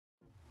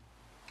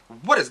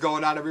What is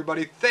going on,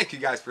 everybody? Thank you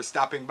guys for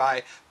stopping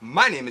by.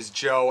 My name is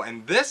Joe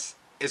and this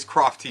is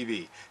Croft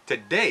TV.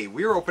 Today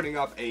we are opening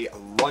up a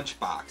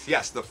lunchbox.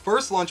 Yes, the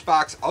first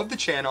lunchbox of the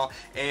channel,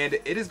 and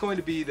it is going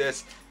to be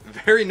this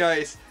very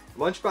nice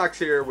lunchbox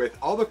here with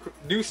all the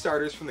new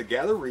starters from the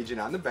Galar region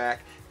on the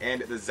back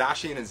and the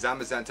Zacian and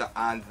Zamazenta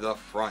on the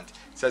front.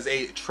 It says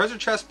a treasure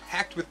chest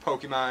packed with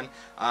Pokemon.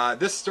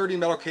 This sturdy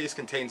metal case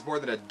contains more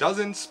than a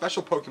dozen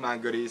special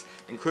Pokemon goodies,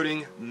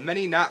 including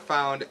many not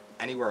found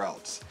anywhere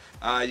else.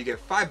 You get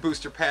 5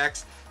 booster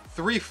packs,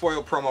 3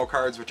 foil promo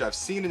cards, which I've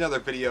seen in other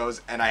videos,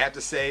 and I have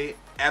to say,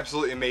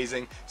 absolutely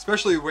amazing.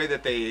 Especially the way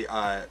that they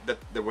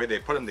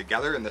put them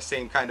together in the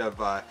same kind of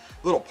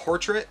little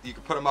portrait. You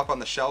can put them up on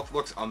the shelf.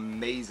 Looks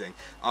amazing.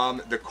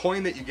 The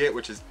coin that you get,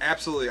 which is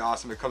absolutely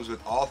awesome. It comes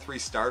with all 3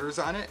 starters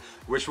on it,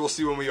 which we'll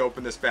see when we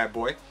open this bad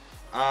boy.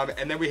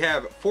 And then we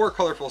have 4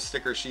 colorful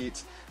sticker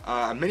sheets,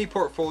 a mini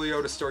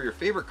portfolio to store your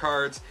favorite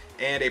cards,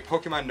 and a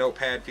Pokemon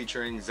notepad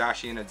featuring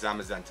Zacian and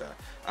Zamazenta.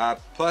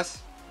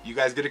 Plus, you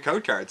guys get a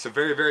code card, so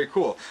very, very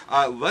cool.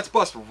 Let's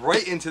bust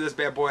right into this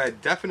bad boy. I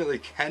definitely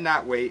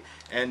cannot wait,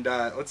 and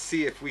let's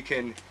see if we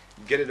can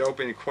get it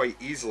open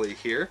quite easily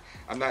here.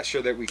 I'm not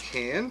sure that we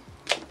can.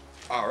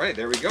 Alright,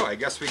 there we go. I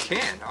guess we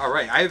can.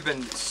 Alright, I have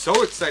been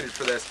so excited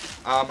for this.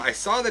 I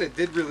saw that it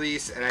did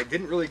release, and I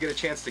didn't really get a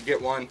chance to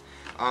get one.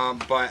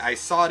 But I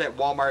saw it at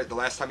Walmart the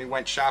last time we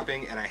went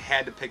shopping, and I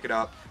had to pick it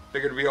up.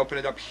 Figured we open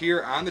it up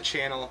here on the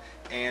channel,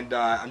 and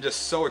I'm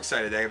just so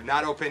excited. I have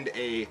not opened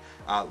a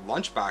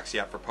lunchbox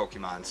yet for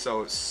Pokemon,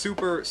 so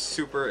super,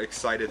 super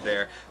excited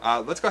there.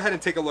 Let's go ahead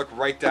and take a look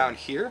right down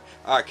here.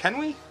 Can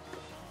we?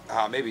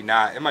 Maybe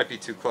not. It might be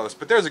too close,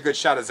 but there's a good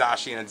shot of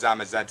Zacian and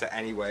Zamazenta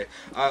anyway.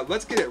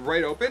 Let's get it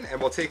right open, and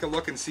we'll take a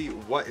look and see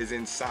what is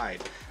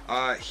inside.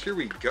 Here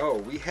we go.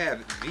 We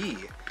have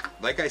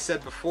like I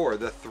said before,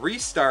 the 3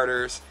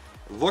 starters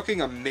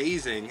looking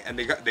amazing, and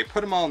they put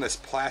them all in this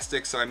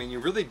plastic, so I mean you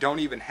really don't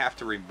even have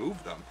to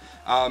remove them.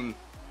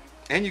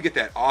 And you get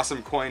that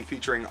awesome coin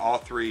featuring all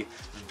 3.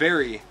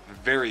 Very,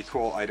 very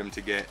cool item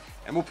to get,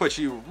 and we'll put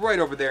you right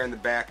over there in the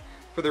back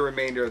for the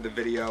remainder of the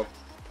video.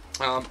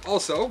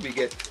 Also, we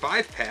get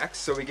 5 packs,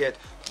 so we get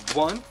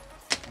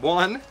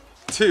 1,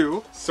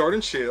 2, Sword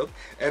and Shield,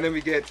 and then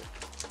we get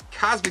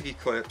Cosmic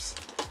Eclipse,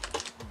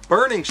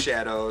 Burning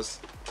Shadows,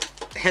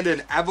 and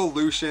an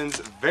Evolutions.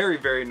 Very,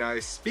 very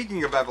nice.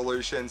 Speaking of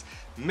Evolutions,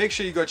 make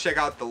sure you go check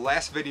out the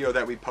last video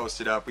that we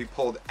posted up. We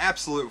pulled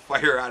absolute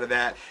fire out of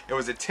that. It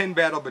was a tin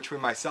battle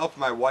between myself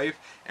and my wife,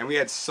 and we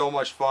had so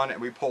much fun,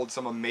 and we pulled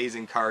some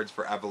amazing cards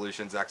for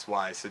Evolutions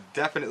XY. So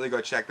definitely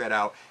go check that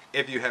out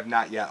if you have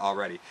not yet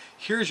already.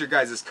 Here's your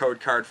guys' code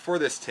card for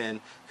this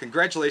tin.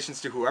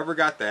 Congratulations to whoever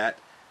got that.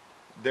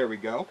 There we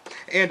go.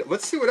 And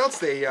let's see what else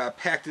they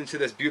packed into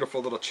this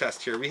beautiful little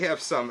chest here. We have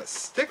some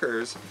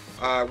stickers,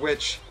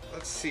 which,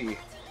 let's see.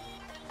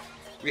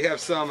 We have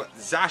some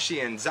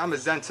Zacian,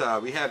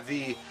 Zamazenta. We have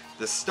the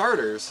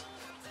starters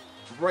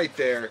right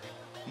there.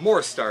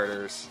 More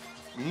starters.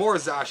 More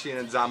Zacian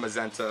and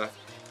Zamazenta.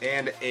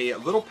 And a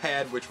little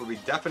pad, which we'll be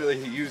definitely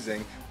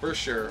using for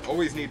sure.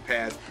 Always need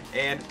pads.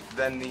 And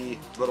then the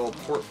little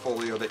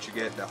portfolio that you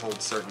get that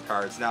holds certain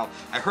cards. Now,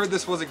 I heard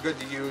this wasn't good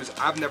to use.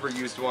 I've never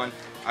used one.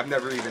 I've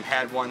never even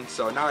had one.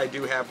 So now I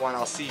do have one.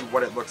 I'll see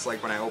what it looks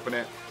like when I open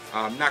it.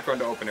 I'm not going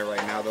to open it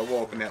right now, though. We'll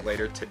open that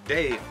later.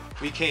 Today,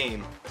 we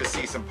came to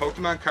see some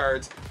Pokemon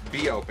cards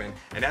be open.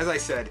 And as I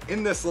said,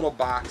 in this little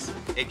box,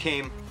 it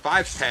came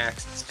 5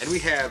 packs. And we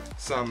have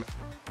some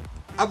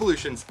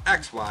Evolutions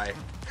XY,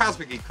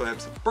 Cosmic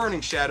Eclipse,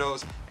 Burning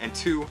Shadows, and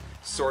 2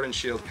 Sword and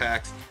Shield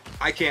packs.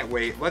 I can't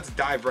wait. Let's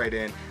dive right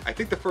in. I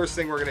think the first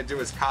thing we're going to do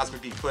is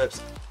Cosmic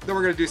Eclipse, then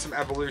we're going to do some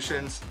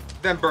Evolutions,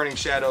 then Burning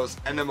Shadows,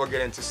 and then we'll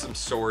get into some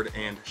Sword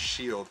and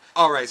Shield.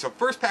 Alright, so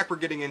first pack we're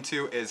getting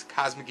into is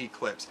Cosmic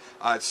Eclipse.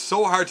 It's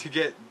so hard to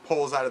get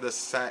pulls out of this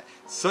set.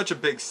 Such a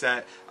big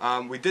set.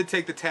 We did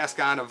take the task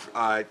on of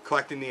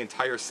collecting the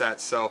entire set,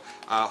 so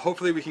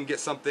hopefully we can get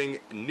something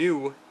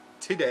new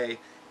today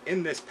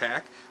in this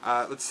pack.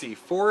 Let's see,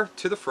 4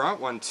 to the front,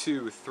 1,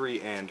 2,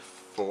 3, and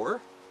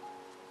 4.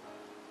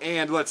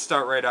 And let's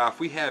start right off.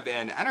 We have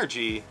an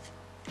Energy,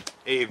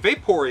 a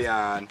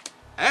Vaporeon,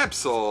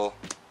 Absol,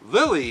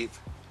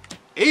 Lilith,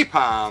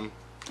 Apom,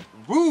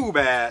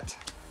 Woobat,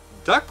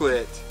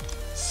 Ducklet,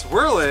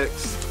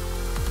 Swirlix,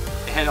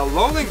 and a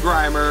Alolan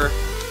Grimer,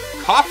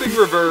 Coughing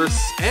Reverse,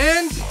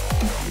 and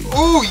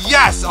oh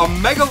yes, a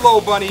Mega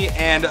Low Bunny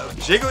and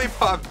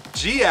Jigglypuff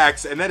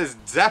GX, and that is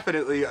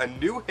definitely a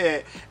new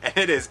hit, and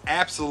it is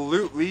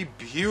absolutely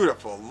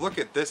beautiful. Look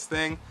at this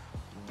thing.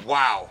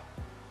 Wow.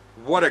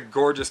 What a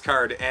gorgeous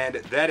card, and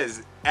that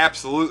is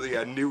absolutely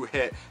a new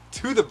hit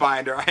to the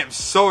binder. I am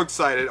so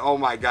excited. Oh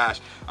my gosh.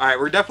 Alright,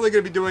 we're definitely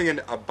going to be doing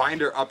a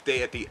binder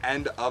update at the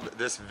end of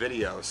this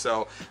video.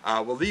 So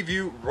we'll leave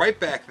you right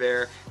back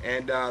there.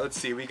 And let's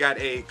see, we got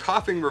a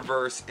Coughing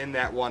Reverse in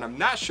that one. I'm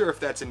not sure if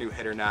that's a new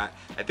hit or not.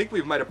 I think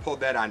we might have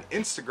pulled that on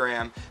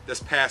Instagram this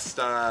past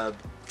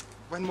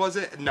when was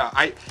it? No,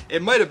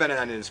 it might have been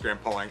an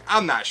Instagram polling.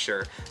 I'm not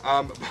sure.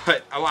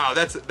 But wow,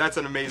 that's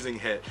an amazing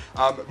hit.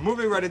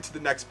 Moving right into the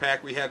next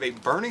pack, we have a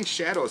Burning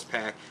Shadows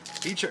pack.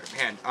 Feature,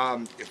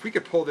 man, if we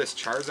could pull this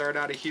Charizard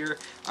out of here,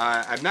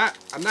 I'm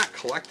not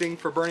collecting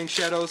for Burning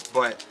Shadows,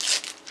 but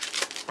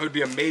it would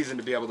be amazing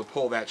to be able to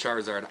pull that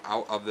Charizard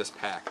out of this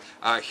pack.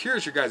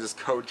 Here's your guys'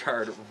 code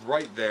card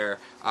right there.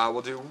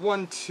 We'll do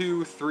 1,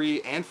 2,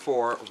 3, and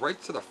 4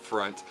 right to the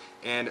front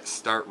and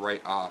start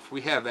right off.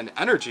 We have an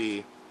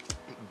Energy,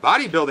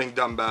 Bodybuilding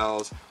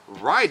Dumbbells,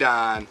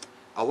 Rhydon,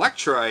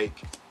 Electrike,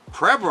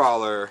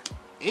 Crabrawler,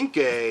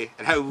 Inkay,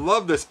 and I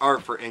love this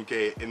art for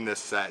Inkay in this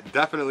set.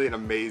 Definitely an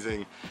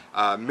amazing,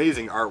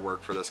 amazing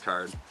artwork for this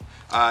card.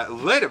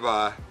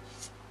 Ladybug,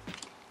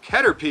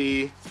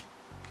 Caterpie,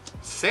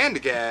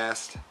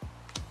 Sandygast,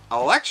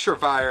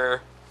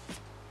 Electrifier,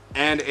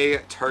 and a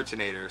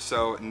Turtonator.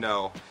 So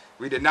no,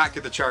 we did not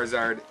get the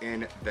Charizard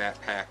in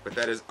that pack, but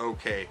that is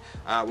okay.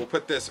 We'll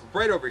put this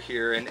right over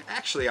here, and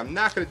actually I'm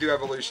not going to do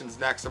evolutions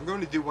next. I'm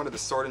going to do one of the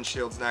Sword and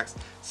Shields next,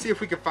 see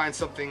if we can find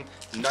something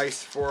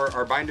nice for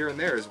our binder in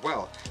there as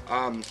well.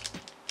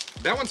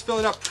 That one's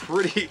filling up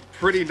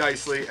pretty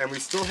nicely, and we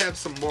still have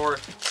some more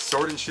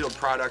Sword and Shield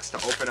products to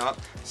open up,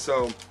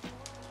 so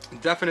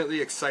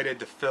definitely excited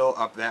to fill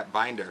up that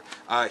binder.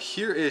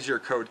 Here is your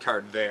code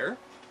card there,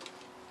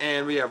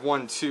 and we have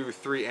 1, 2,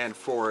 3, and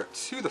 4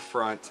 to the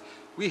front.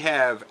 We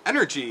have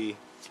Energy,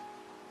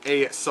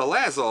 a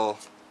Salazzle,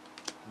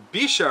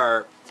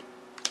 Bisharp,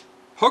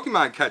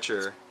 Pokemon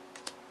Catcher,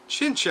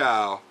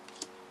 Chinchou,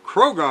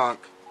 Krogunk,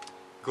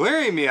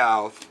 Glaring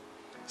Meowth,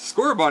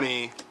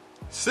 Scorbunny,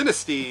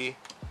 Sinistea,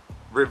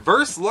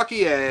 Reverse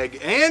Lucky Egg,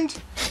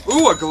 and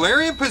ooh, a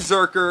Galarian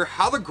Berserker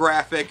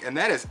holographic, and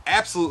that is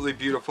absolutely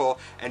beautiful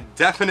and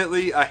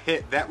definitely a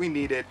hit that we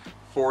needed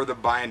for the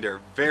binder.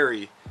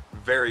 Very,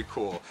 very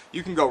cool.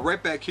 You can go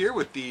right back here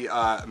with the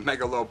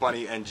Mega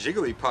Lopunny and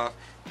Jigglypuff,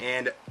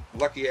 and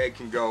Lucky Egg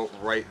can go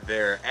right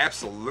there.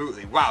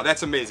 Absolutely. Wow,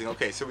 that's amazing.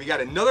 Okay, so we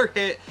got another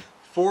hit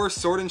for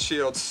Sword and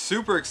Shield.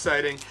 Super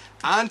exciting.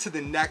 On to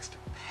the next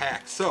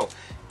pack. So,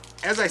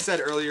 as I said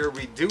earlier,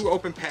 we do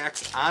open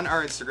packs on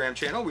our Instagram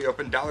channel. We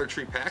open Dollar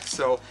Tree packs,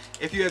 so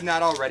if you have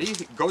not already,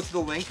 go to the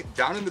link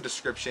down in the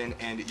description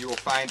and you will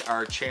find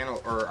our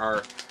channel, or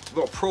our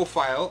little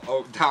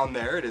profile down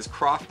there. It is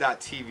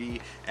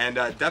croft.tv, and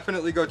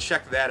definitely go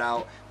check that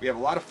out. We have a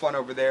lot of fun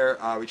over there.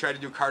 We try to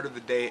do card of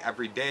the day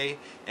every day,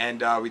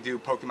 and we do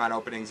Pokemon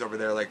openings over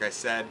there, like I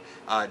said,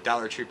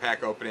 Dollar Tree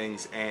pack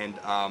openings, and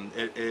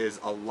it is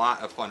a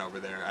lot of fun over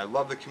there. I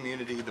love the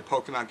community. The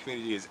Pokemon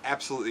community is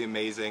absolutely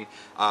amazing,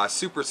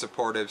 super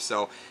supportive.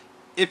 So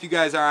if you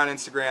guys are on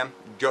Instagram,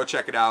 go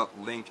check it out.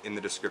 Link in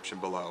the description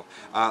below.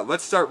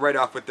 Let's start right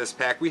off with this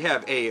pack. We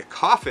have a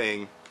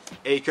Coughing,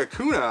 a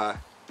Kakuna,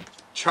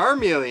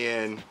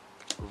 Charmeleon,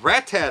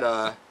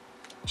 Rattata,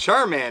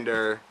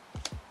 Charmander,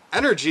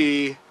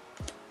 Energy,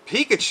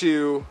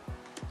 Pikachu,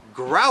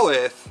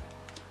 Growlithe,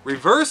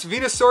 Reverse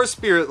Venusaur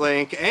Spirit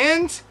Link,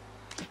 and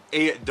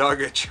a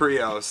Doug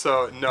Trio.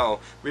 So no,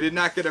 we did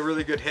not get a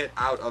really good hit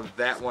out of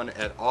that one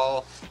at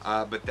all,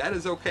 but that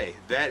is okay.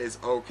 That is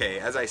okay.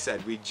 As I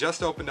said, we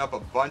just opened up a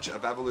bunch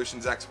of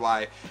Evolutions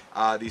XY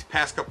these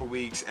past couple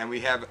weeks, and we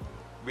had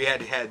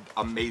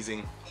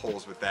amazing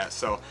pulls with that.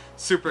 So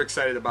super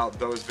excited about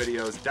those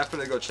videos.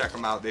 Definitely go check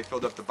them out. They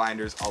filled up the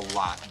binders a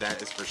lot,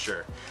 that is for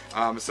sure.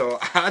 So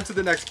on to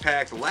the next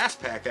pack, the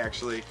last pack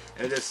actually,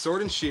 and it is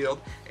Sword and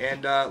Shield,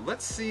 and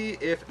let's see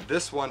if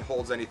this one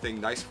holds anything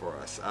nice for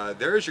us.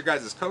 There is your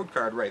guys' code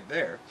card right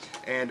there,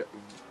 and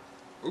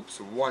oops,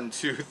 1,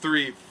 2,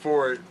 3,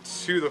 4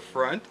 to the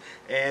front,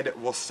 and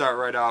we'll start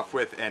right off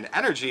with an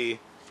Energy,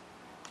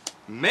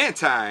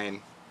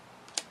 Mantine,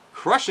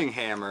 Crushing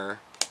Hammer,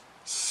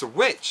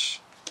 Switch,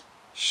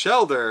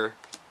 Shelder,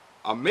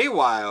 a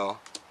Mawile,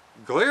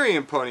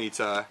 Galarian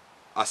Ponyta,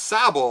 a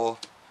Sobble,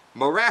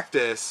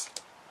 Maractus,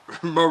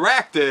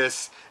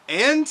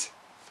 and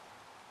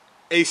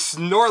a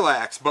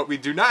Snorlax, but we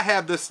do not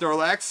have this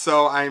Snorlax,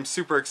 so I am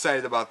super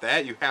excited about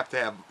that. You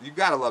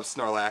gotta love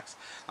Snorlax.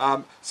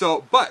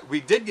 But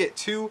we did get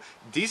 2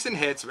 decent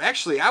hits.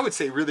 Actually, I would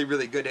say really,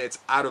 really good hits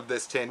out of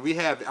this tin. We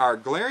have our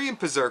Galarian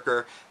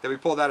Berserker that we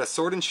pulled out of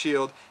Sword and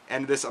Shield,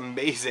 and this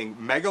amazing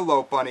Mega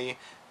Lopunny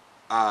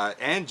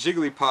and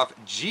Jigglypuff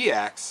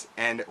GX,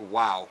 and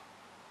wow.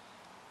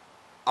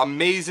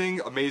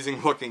 Amazing,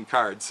 amazing looking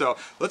card. So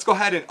let's go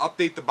ahead and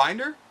update the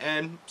binder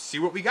and see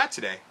what we got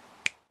today.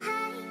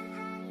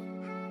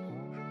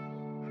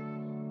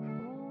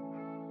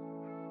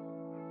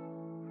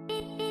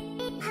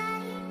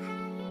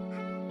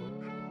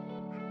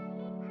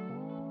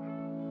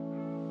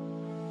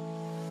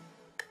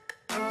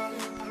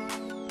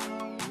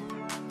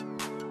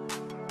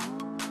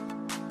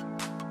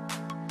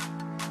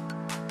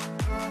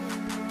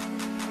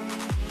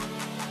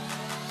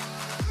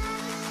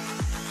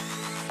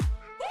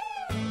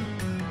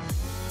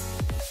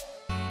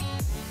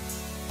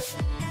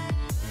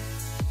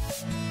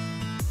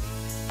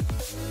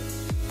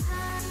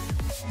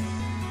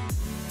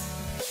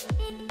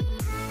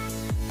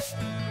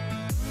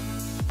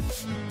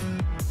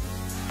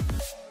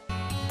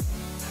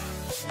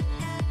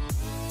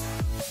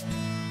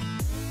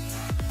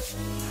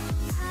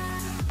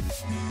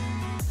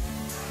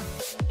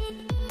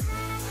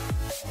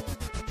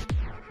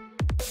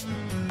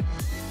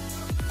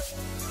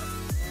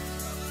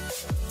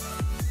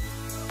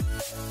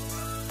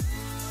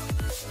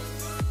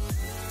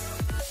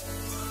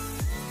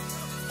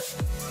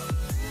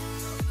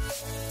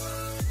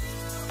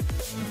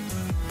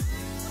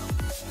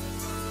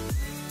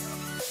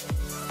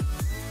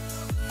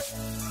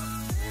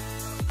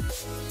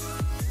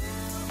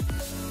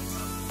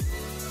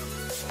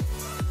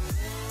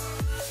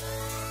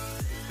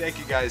 thank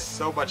you guys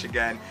so much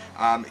again.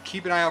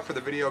 Keep an eye out for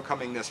the video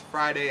coming this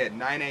Friday at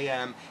 9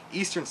 a.m.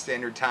 Eastern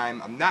Standard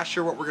Time. I'm not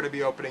sure what we're going to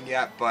be opening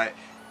yet, but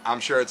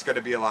I'm sure it's going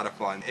to be a lot of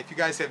fun. If you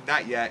guys have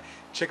not yet,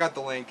 check out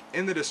the link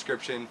in the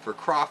description for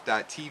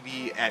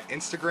croft.tv at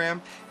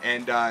Instagram,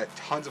 and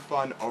tons of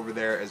fun over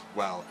there as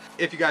well.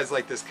 If you guys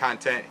like this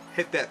content,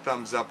 hit that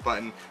thumbs up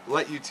button.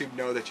 Let YouTube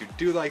know that you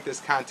do like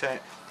this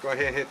content. Go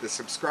ahead and hit the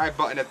subscribe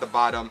button at the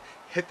bottom.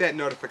 Hit that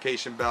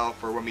notification bell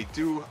for when we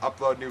do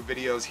upload new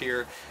videos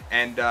here,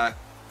 and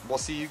we'll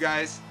see you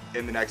guys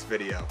in the next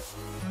video.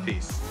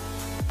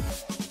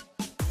 Peace.